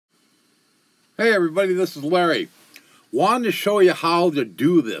Hey everybody, this is Larry. Wanted to show you how to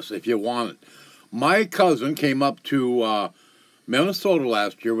do this if you want it. My cousin came up to Minnesota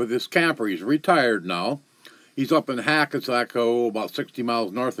last year with his camper. He's retired now. He's up in Hackensack, about 60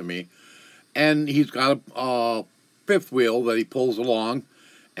 miles north of me. And he's got a fifth wheel that he pulls along.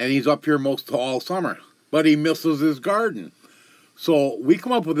 And he's up here most all summer. But he misses his garden. So we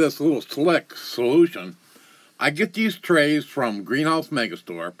come up with this little slick solution. I get these trays from Greenhouse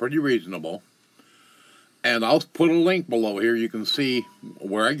Megastore, pretty reasonable. And I'll put a link below here. You can see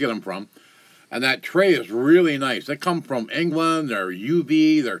where I get them from. And that tray is really nice. They come from England. They're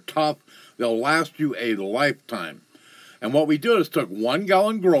UV. They're tough. They'll last you a lifetime. And what we do is took 1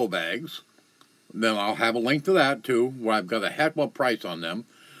 gallon grow bags. Then I'll have a link to that too, where I've got a heck of a price on them.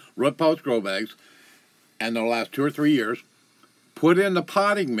 Root pouch grow bags. And they'll last 2 or 3 years. Put in the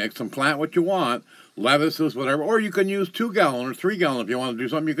potting mix and plant what you want. Lettuces, whatever. Or you can use 2 gallon or 3 gallon if you want to do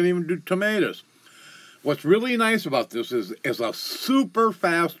something. You can even do tomatoes. What's really nice about this is a super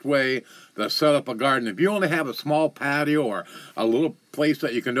fast way to set up a garden. If you only have a small patio or a little place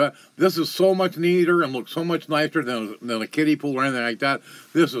that you can do it, this is so much neater and looks so much nicer than a kiddie pool or anything like that.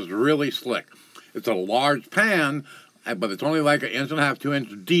 This is really slick. It's a large pan, but it's only like 1.5 inches, 2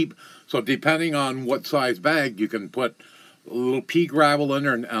 inches deep. So depending on what size bag, you can put a little pea gravel in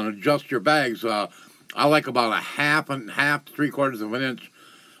there and adjust your bags. I like about a half to 3/4 of an inch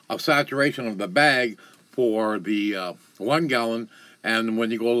of saturation of the bag for the 1 gallon, and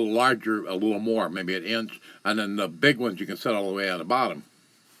when you go a little larger, a little more, maybe 1 inch, and then the big ones you can set all the way on the bottom.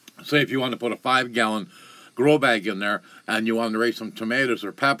 Say if you want to put a 5 gallon grow bag in there and you want to raise some tomatoes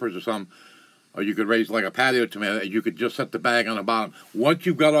or peppers or something, or you could raise like a patio tomato, you could just set the bag on the bottom. Once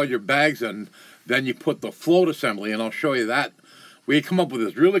you've got all your bags in, then you put the float assembly, and I'll show you that. We come up with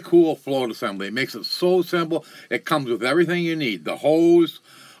this really cool float assembly. It makes it so simple. It comes with everything you need. The hose,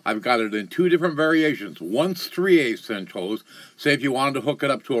 I've got it in 2 different variations. One's 3/8 inch hose. Say if you wanted to hook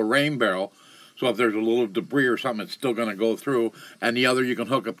it up to a rain barrel, so if there's a little debris or something, it's still going to go through. And the other you can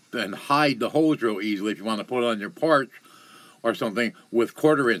hook up and hide the hose real easily if you want to put it on your porch or something with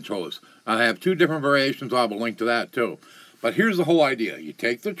 1/4 inch hose. I have 2 different variations. I'll have a link to that too. But here's the whole idea. You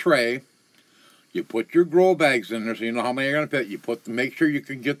take the tray, you put your grow bags in there so you know how many are going to fit. Make sure you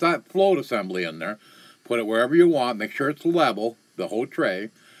can get that float assembly in there. Put it wherever you want. Make sure it's level, the whole tray.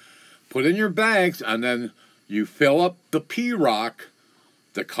 Put in your bags, and then you fill up the pea rock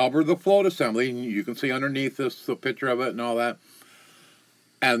to cover the float assembly. And you can see underneath this the picture of it and all that.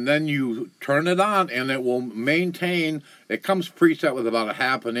 And then you turn it on, and it will maintain. It comes preset with about a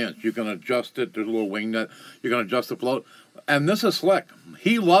 1/2 inch. You can adjust it. There's a little wing nut. You can adjust the float. And this is slick.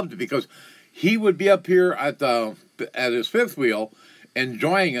 He loved it because he would be up here at his fifth wheel,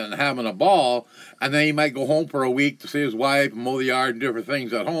 enjoying it and having a ball, and then he might go home for a week to see his wife, mow the yard, and different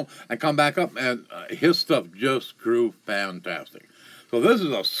things at home, and come back up, and his stuff just grew fantastic. So this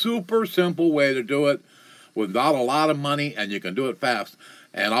is a super simple way to do it without a lot of money, and you can do it fast.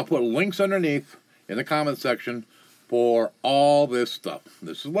 And I'll put links underneath in the comment section for all this stuff.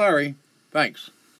 This is Larry. Thanks.